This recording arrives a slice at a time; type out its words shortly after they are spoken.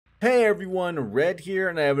Hey everyone, Red here,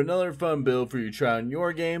 and I have another fun build for you to try on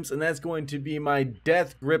your games, and that's going to be my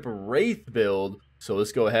Death Grip Wraith build. So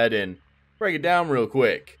let's go ahead and break it down real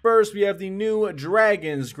quick. First, we have the new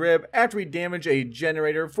Dragon's Grip. After we damage a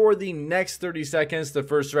generator for the next 30 seconds, the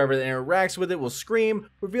first survivor that interacts with it will scream,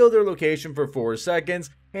 reveal their location for 4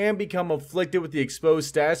 seconds, and become afflicted with the exposed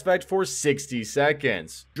status effect for 60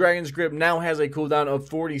 seconds. Dragon's Grip now has a cooldown of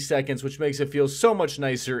 40 seconds, which makes it feel so much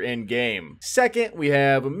nicer in game. Second, we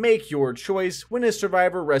have Make Your Choice. When a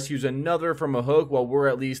survivor rescues another from a hook while we're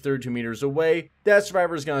at least 32 meters away, that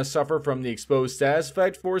survivor is going to suffer from the exposed status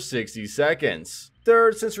effect for 60 seconds.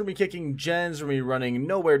 Third, since we're going to be kicking gens, we're going to be running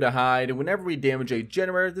nowhere to hide, and whenever we damage a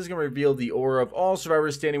generator, this is going to reveal the aura of all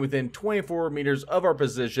survivors standing within 24 meters of our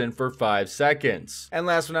position for 5 seconds. And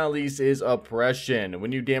last but not least is Oppression.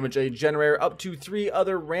 When you damage a generator, up to 3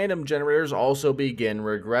 other random generators also begin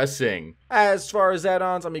regressing. As far as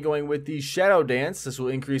add-ons, I'm going to be going with the Shadow Dance. This will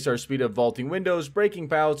increase our speed of vaulting windows, breaking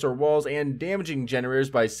pallets or walls, and damaging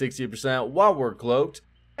generators by 60% while we're cloaked.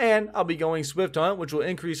 And I'll be going Swift Hunt, which will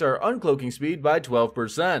increase our uncloaking speed by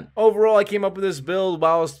 12%. Overall, I came up with this build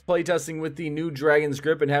while I was playtesting with the new Dragon's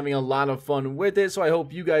Grip and having a lot of fun with it, so I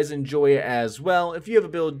hope you guys enjoy it as well. If you have a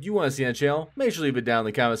build you want to see on the channel, make sure to leave it down in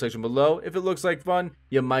the comment section below. If it looks like fun,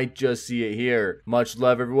 you might just see it here. Much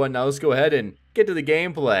love, everyone. Now let's go ahead and get to the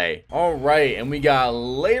gameplay. Alright, and we got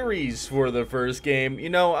Larry's for the first game. You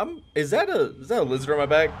know, is that a lizard on my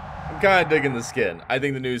back? I'm kind of digging the skin. I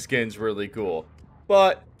think the new skin's really cool.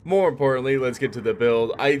 But more importantly, let's get to the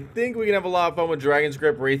build. I think we can have a lot of fun with Dragon's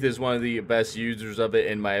Grip. Wraith is one of the best users of it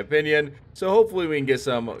in my opinion. So hopefully we can get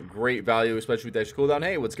some great value, especially with the extra cooldown.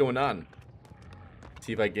 Hey, what's going on?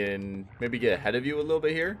 See if I can maybe get ahead of you a little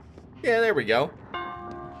bit here. Yeah, there we go.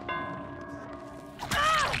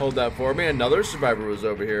 Hold that for me. Another survivor was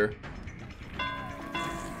over here.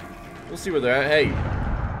 We'll see where they're at. Hey,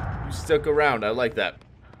 you stuck around. I like that.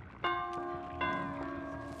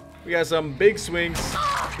 We got some big swings.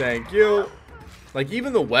 Thank you. Like,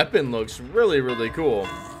 even the weapon looks really, really cool.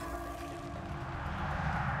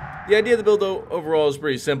 The idea of the build overall is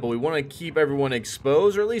pretty simple. We want to keep everyone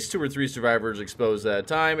exposed, or at least 2 or 3 survivors exposed at a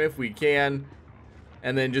time if we can.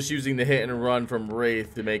 And then just using the hit and run from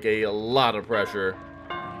Wraith to make a lot of pressure.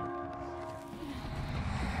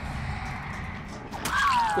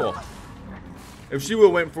 Cool. If she would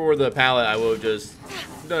have went for the pallet, I would have just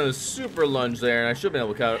done a super lunge there, and I should have been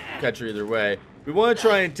able to catch her either way. We want to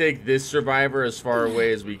try and take this survivor as far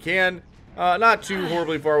away as we can. Not too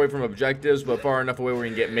horribly far away from objectives, but far enough away where we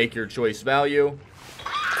can get Make Your Choice value.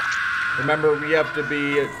 Remember, we have to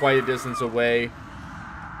be quite a distance away.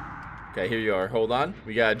 Okay, here you are. Hold on.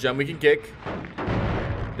 We got a gem we can kick.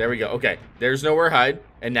 There we go. Okay, there's nowhere to hide.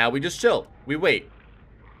 And now we just chill. We wait.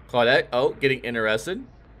 Claudette, oh, getting interested.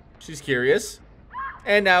 She's curious.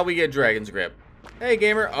 And now we get Dragon's Grip. Hey,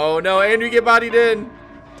 gamer. Oh, no, and we get bodied in.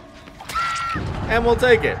 And we'll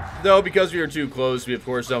take it. Though, because we were too close, we, of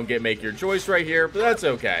course, don't get Make Your Choice right here. But that's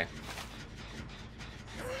okay.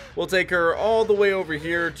 We'll take her all the way over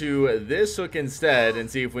here to this hook instead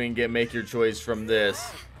and see if we can get Make Your Choice from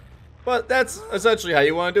this. But that's essentially how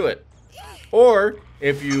you want to do it. Or,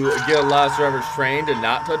 if you get a lot of survivors trained to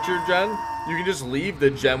not touch your gen, you can just leave the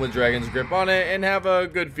gem with Dragon's Grip on it and have a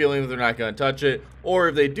good feeling that they're not going to touch it. Or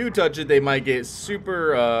if they do touch it, they might get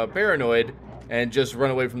super paranoid and just run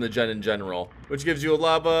away from the gen in general, which gives you a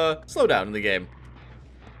lot of slowdown in the game.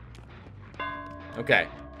 Okay.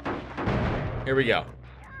 Here we go.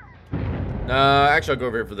 Actually, I'll go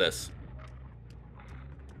over here for this.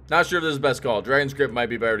 Not sure if this is the best call. Dragon's Grip might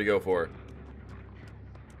be better to go for.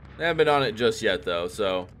 I haven't been on it just yet, though,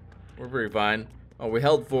 so we're pretty fine. Oh, we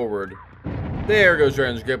held forward. There goes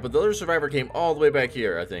Dragon's Grip, but the other survivor came all the way back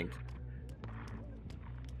here, I think.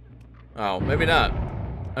 Oh, maybe not.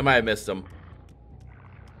 I might have missed him.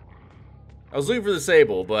 I was looking for the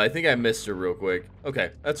Sable, but I think I missed her real quick.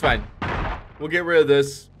 Okay, that's fine. We'll get rid of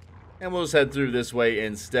this, and we'll just head through this way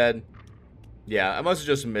instead. Yeah, I must have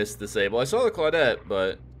just missed the Sable. I saw the Claudette,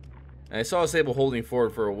 but I saw a Sable holding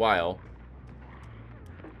forward for a while.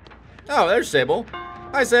 Oh, there's Sable.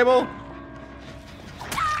 Hi, Sable.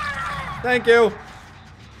 Thank you.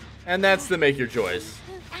 And that's the Make Your Choice.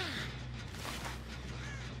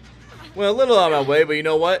 Well, a little on my way, but you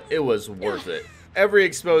know what? It was worth it. Every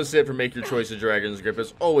exposed hit for Make Your Choice of Dragon's Grip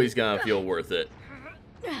is always gonna feel worth it.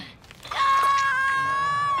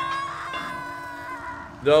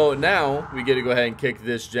 Though now, we get to go ahead and kick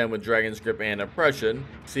this gem with Dragon's Grip and Oppression.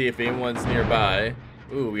 See if anyone's nearby.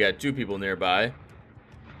 Ooh, we got 2 people nearby.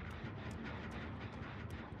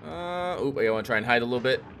 Oop, I want to try and hide a little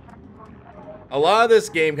bit. A lot of this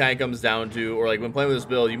game kind of comes down to, or like when playing with this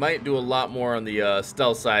build, you might do a lot more on the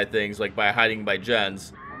stealth side of things, like by hiding by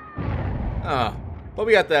gens. But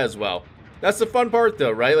we got that as well. That's the fun part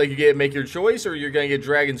though, right? Like you get to make your choice, or you're gonna get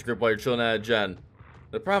Dragon's Grip while you're chilling at a gen.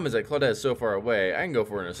 The problem is that Claudette is so far away. I can go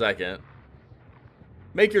for it in a second.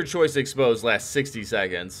 Make your choice exposed lasts 60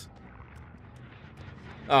 seconds.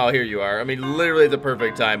 Oh, here you are. I mean, literally the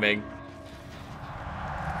perfect timing.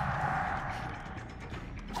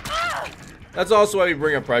 That's also why we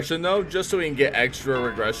bring oppression though, just so we can get extra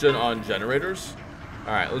regression on generators.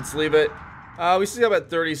 Alright, let's leave it. We still have about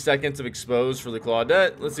 30 seconds of exposed for the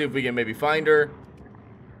Claudette. Let's see if we can maybe find her.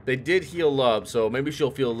 They did heal up, so maybe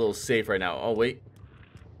she'll feel a little safe right now. Oh, wait.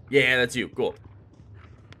 Yeah, that's you. Cool.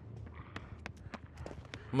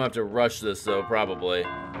 I'm gonna have to rush this though, probably.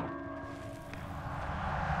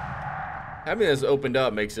 Having this opened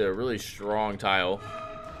up makes it a really strong tile.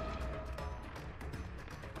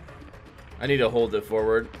 I need to hold it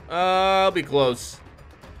forward. I'll be close.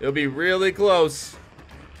 It'll be really close.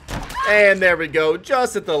 And there we go.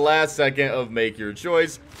 Just at the last second of make your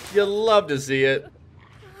choice. You'll love to see it.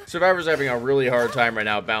 Survivor's having a really hard time right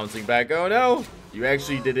now bouncing back. Oh no. You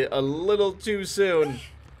actually did it a little too soon.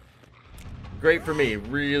 Great for me.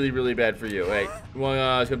 Really, really bad for you. Hey, you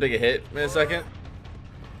want to come take a hit in a second?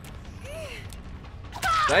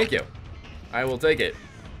 Thank you. I will take it.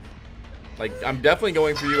 Like, I'm definitely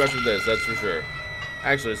going for you after this, that's for sure.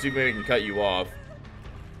 Actually, let's see if maybe we can cut you off.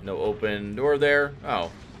 No open door there.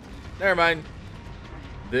 Oh. Never mind.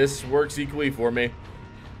 This works equally for me.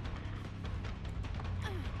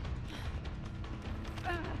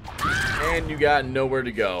 And you got nowhere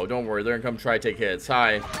to go. Don't worry, they're gonna come try to take hits.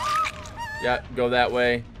 Hi. Yeah, go that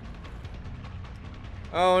way.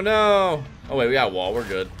 Oh no. Oh wait, we got a wall. We're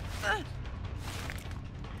good.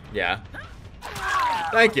 Yeah.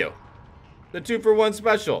 Thank you. The 2-for-1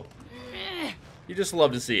 special. You just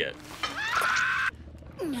love to see it.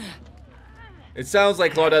 It sounds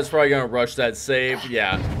like Claudette's probably gonna rush that save.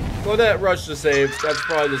 Yeah. Claudette rushed the save. That's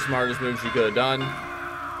probably the smartest move she could have done.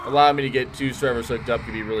 Allow me to get 2 survivors hooked up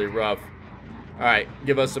could be really rough. Alright,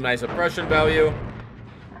 give us some nice oppression value.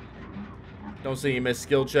 Don't see any missed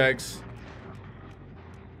skill checks.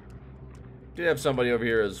 Did have somebody over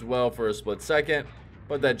here as well for a split second.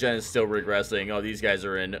 But that gen is still regressing. Oh, these guys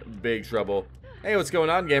are in big trouble. Hey, what's going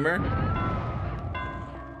on, gamer?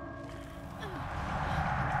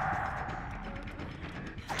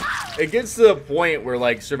 It gets to the point where,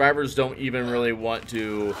 like, survivors don't even really want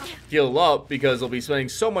to heal up because they'll be spending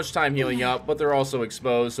so much time healing up, but they're also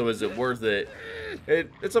exposed, so is it worth it?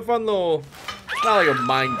 It's a fun little, not like a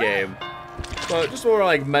mind game, but just more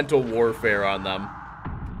like mental warfare on them.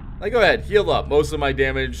 Like, go ahead, heal up. Most of my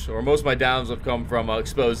damage, or most of my downs have come from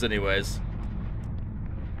exposed anyways.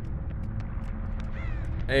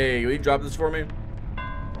 Hey, will you drop this for me?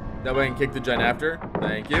 That way I can kick the gen after.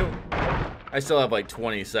 Thank you. I still have like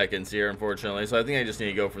 20 seconds here, unfortunately, so I think I just need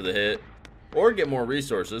to go for the hit. Or get more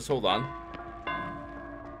resources. Hold on.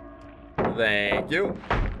 Thank you.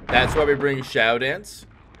 That's why we bring Shadow Dance.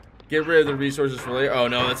 Get rid of the resources for later. Oh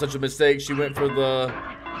no, that's such a mistake. She went for the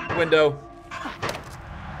window.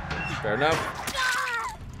 Fair enough.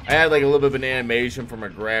 I had like a little bit of an animation from a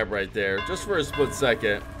grab right there, just for a split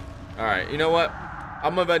second. Alright, you know what?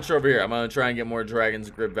 I'm gonna venture over here. I'm gonna try and get more Dragon's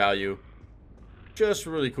Grip value. Just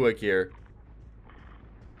really quick here.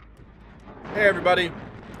 Hey everybody.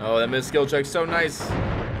 Oh, that missed skill check's so nice.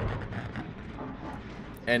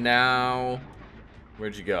 And now,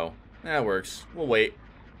 where'd you go? That works. We'll wait.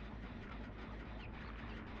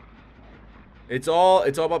 It's all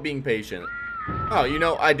about being patient. Oh, you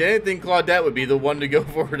know, I didn't think Claudette would be the one to go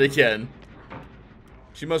for it again.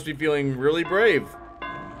 She must be feeling really brave.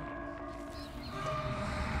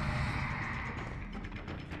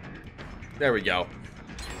 There we go.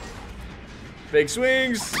 Big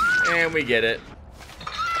swings, and we get it.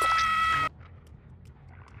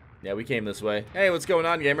 Yeah, we came this way. Hey, what's going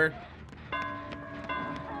on, gamer?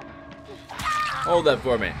 Hold that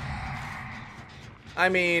for me. I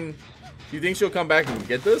mean, you think she'll come back and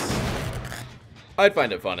get this? I'd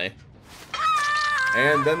find it funny.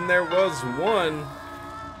 And then there was one.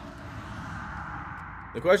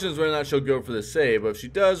 The question is whether or not she'll go for the save, but if she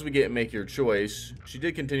does, we get make your choice. She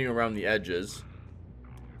did continue around the edges.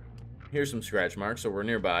 Here's some scratch marks, so we're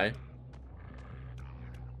nearby.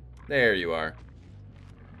 There you are.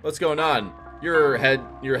 What's going on? Your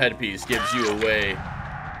headpiece gives you away.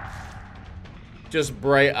 Just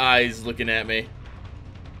bright eyes looking at me.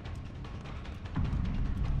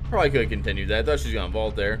 Probably could have continued that. I thought she was gonna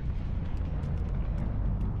vault there.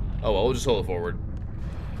 Oh well, we'll just hold it forward.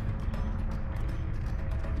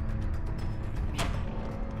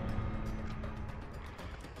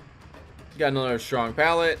 Got another strong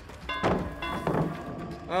pallet.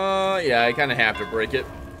 Yeah, I kind of have to break it.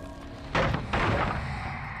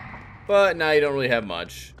 But now you don't really have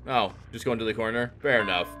much. Oh, just going to the corner? Fair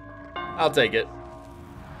enough. I'll take it.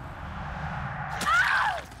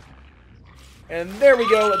 And there we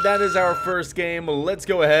go. That is our first game. Let's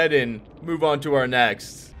go ahead and move on to our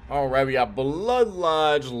next. Alright, we got Blood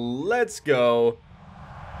Lodge. Let's go.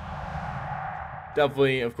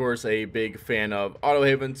 Definitely, of course, a big fan of Auto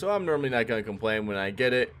Haven, so I'm normally not going to complain when I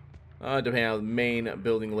get it. Depending on how the main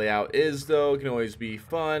building layout is, though, it can always be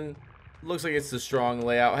fun. Looks like it's the strong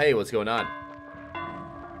layout. Hey, what's going on?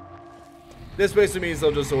 This basically means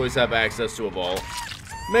they'll just always have access to a vault.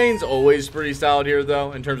 Main's always pretty solid here,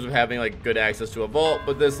 though, in terms of having, like, good access to a vault,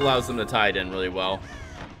 but this allows them to tie it in really well.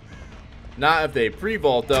 Not if they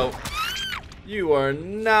pre-vault, though. You are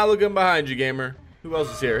not looking behind you, gamer. Who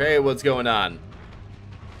else is here? Hey, what's going on?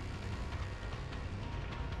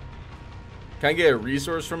 Can I get a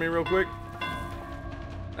resource from you real quick?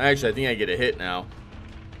 Actually, I think I get a hit now.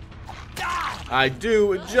 I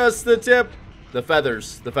do. Just the tip. The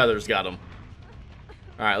feathers. The feathers got him.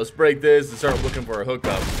 Alright, let's break this and start looking for a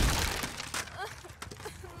hookup.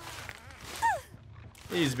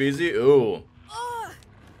 Easy peasy. Ooh.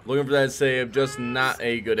 Looking for that save. Just not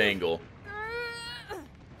a good angle.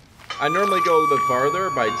 I normally go a little bit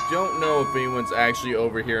farther, but I don't know if anyone's actually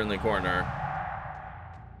over here in the corner.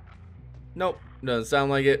 Nope, doesn't sound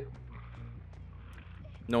like it.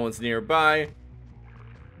 No one's nearby.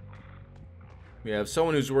 We have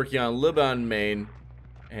someone who's working on a little bit on main,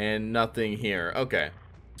 and nothing here. Okay,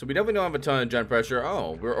 so we definitely don't have a ton of gen pressure.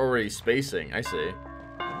 Oh, we're already spacing. I see.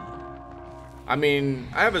 I mean,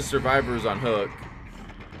 I have a survivors on hook.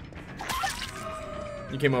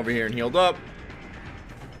 You came over here and healed up.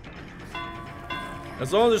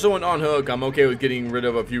 As long as there's someone on hook, I'm okay with getting rid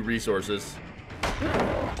of a few resources.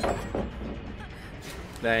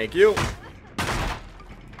 Thank you.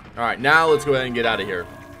 Alright, now let's go ahead and get out of here.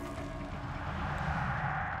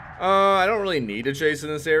 I don't really need to chase in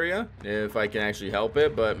this area, if I can actually help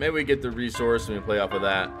it, but maybe we get the resource and we play off of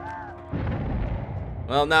that.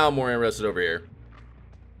 Well, now I'm more interested over here.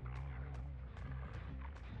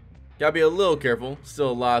 Gotta be a little careful.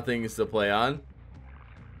 Still a lot of things to play on.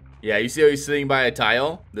 Yeah, you see how he's sitting by a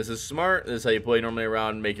tile? This is smart. This is how you play normally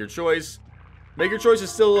around Make Your Choice. Make Your Choice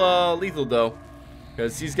is still lethal, though.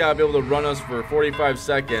 Because he's got to be able to run us for 45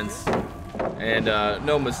 seconds. And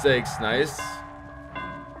no mistakes. Nice.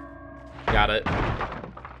 Got it.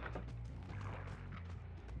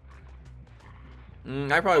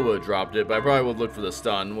 I probably would have dropped it, but I probably would look for the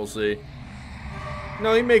stun. We'll see.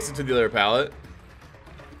 No, he makes it to the other pallet.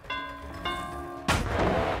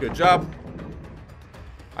 Good job.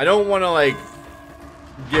 I don't want to, like,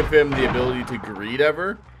 give him the ability to greed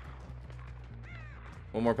ever.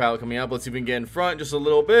 One more pallet coming up. Let's see if we can get in front just a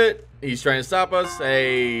little bit. He's trying to stop us.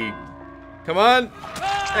 Hey. Come on.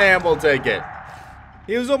 And we'll take it.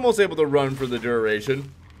 He was almost able to run for the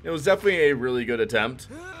duration. It was definitely a really good attempt.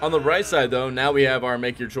 On the right side, though, now we have our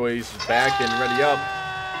Make Your Choice back and ready up.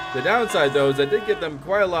 The downside, though, is I did get them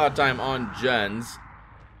quite a lot of time on gens.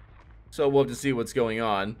 So we'll have to see what's going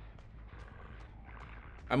on.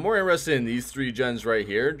 I'm more interested in these 3 gens right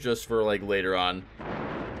here, just for, like, later on.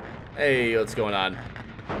 Hey, what's going on?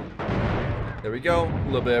 There we go. A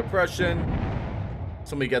little bit of oppression.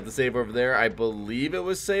 Somebody got the save over there. I believe it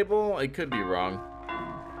was Sable. I could be wrong.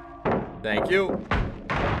 Thank you.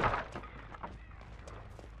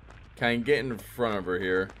 Can I get in front of her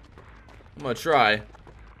here? I'm gonna try.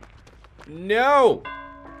 No!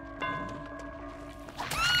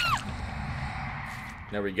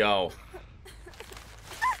 There we go.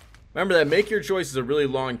 Remember that Make Your Choice is a really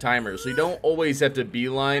long timer, so you don't always have to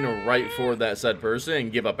beeline or right for that said person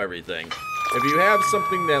and give up everything. If you have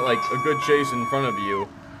something that, like, a good chase in front of you,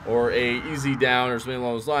 or a easy down or something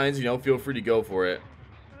along those lines, you know, feel free to go for it.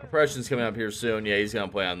 Oppression's coming up here soon. Yeah, he's gonna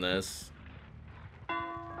play on this.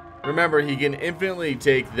 Remember, he can infinitely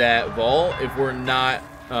take that vault if we're not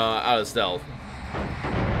out of stealth.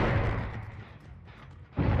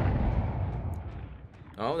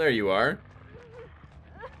 Oh, there you are.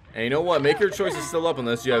 And you know what? Make Your Choice is still up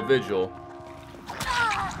unless you have Vigil.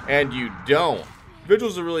 And you don't.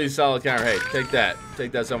 Vigil's a really solid counter. Hey, take that.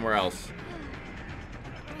 Take that somewhere else.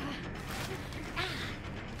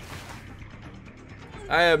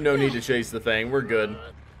 I have no need to chase the Fang. We're good.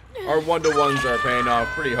 Our one-to-ones are paying off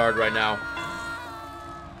pretty hard right now.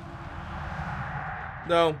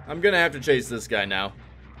 No, I'm going to have to chase this guy now.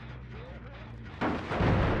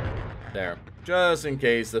 There. Just in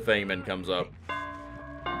case the Fangman comes up.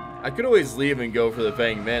 I could always leave and go for the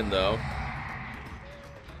Fangman, though.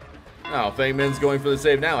 Oh, Fangman's going for the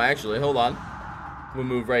save now, actually. Hold on. We'll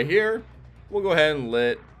move right here. We'll go ahead and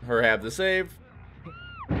let her have the save.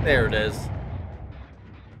 There it is.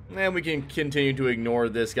 And we can continue to ignore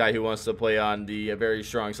this guy who wants to play on the very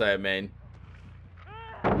strong side of main.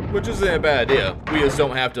 Which isn't a bad idea. We just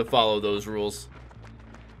don't have to follow those rules.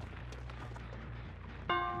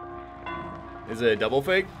 Is it a double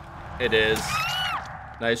fake? It is.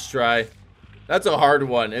 Nice try. That's a hard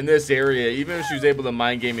one in this area. Even if she was able to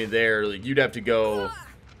mind game me there, like, you'd have to go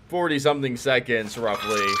 40-something seconds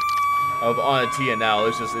roughly on a TNL.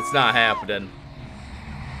 It's not happening.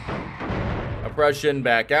 Oppression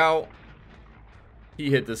back out. He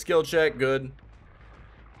hit the skill check. Good.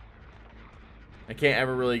 I can't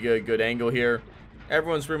ever really get a good angle here.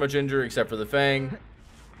 Everyone's pretty much injured except for the Fang.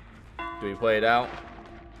 Do we play it out?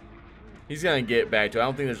 He's gonna get back to it. I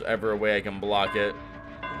don't think there's ever a way I can block it.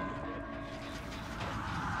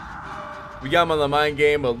 We got him on the mind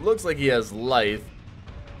game, but looks like he has life.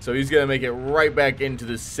 So he's gonna make it right back into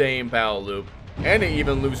the same pallet loop. And it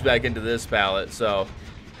even loops back into this pallet, so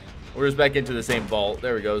we're just back into the same vault.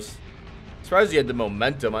 There he goes. Surprised he had the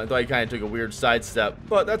momentum. I thought he kind of took a weird sidestep,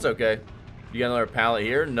 but that's okay. You got another pallet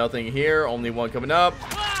here. Nothing here. Only one coming up.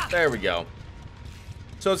 There we go.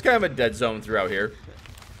 So it's kind of a dead zone throughout here.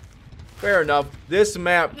 Fair enough. This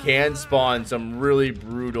map can spawn some really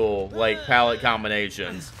brutal, like, pallet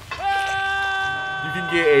combinations. You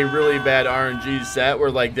can get a really bad RNG set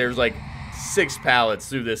where, like, there's, like, 6 pallets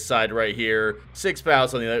through this side right here. 6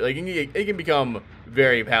 pallets on the other. Like, it can become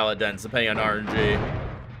very pallet dense depending on RNG.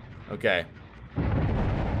 Okay.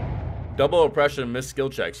 Double oppression, missed skill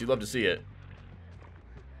checks. You'd love to see it.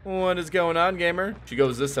 What is going on, gamer? She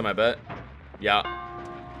goes this time, I bet. Yeah.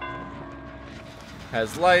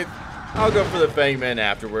 Has life. I'll go for the Fangman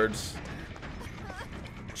afterwards.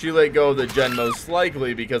 She let go of the gen most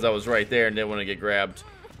likely because I was right there and didn't want to get grabbed.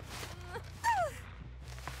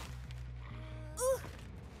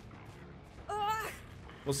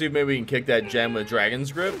 We'll see if maybe we can kick that gen with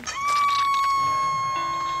Dragon's Grip.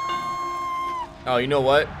 Oh, you know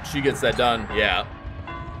what? She gets that done. Yeah.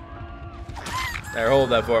 There, hold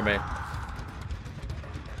that for me.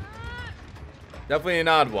 Definitely an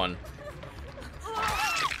odd one.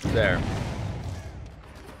 There.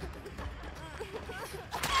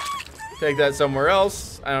 Take that somewhere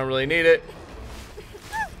else. I don't really need it.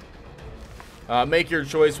 Make your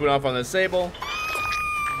choice. Went off on the Sable.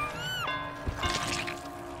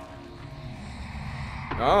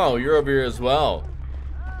 Oh, you're over here as well.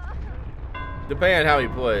 Depending on how he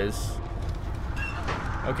plays.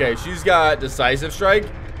 Okay, she's got Decisive Strike.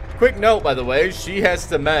 Quick note, by the way, she has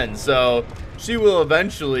to mend, so she will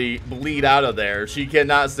eventually bleed out of there. She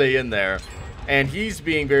cannot stay in there. And he's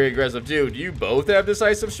being very aggressive too. Do you both have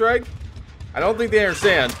Decisive Strike? I don't think they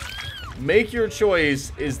understand. Make your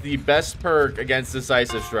choice is the best perk against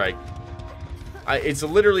Decisive Strike. It's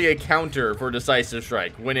literally a counter for Decisive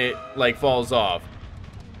Strike when it, like, falls off.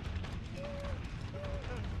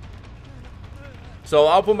 So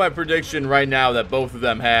I'll put my prediction right now that both of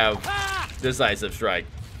them have Decisive Strike.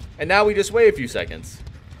 And now we just wait a few seconds.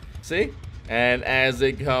 See? And as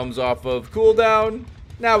it comes off of cooldown,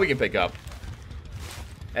 now we can pick up.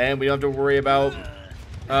 And we don't have to worry about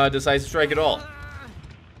Decisive Strike at all.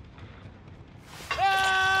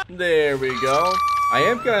 There we go. I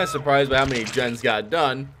am kind of surprised by how many gens got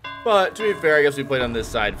done. But to be fair, I guess we played on this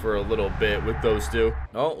side for a little bit with those two.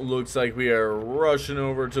 Oh, looks like we are rushing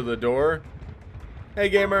over to the door. Hey,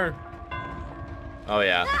 gamer. Oh,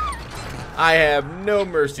 yeah. I have no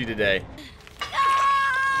mercy today.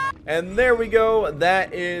 And there we go.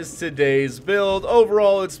 That is today's build.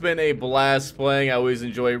 Overall, it's been a blast playing. I always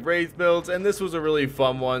enjoy Wraith builds, and this was a really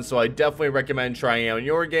fun one, so I definitely recommend trying out in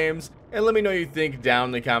your games. And let me know what you think down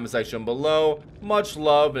in the comment section below. Much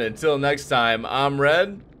love, and until next time, I'm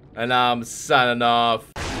Red, and I'm signing off.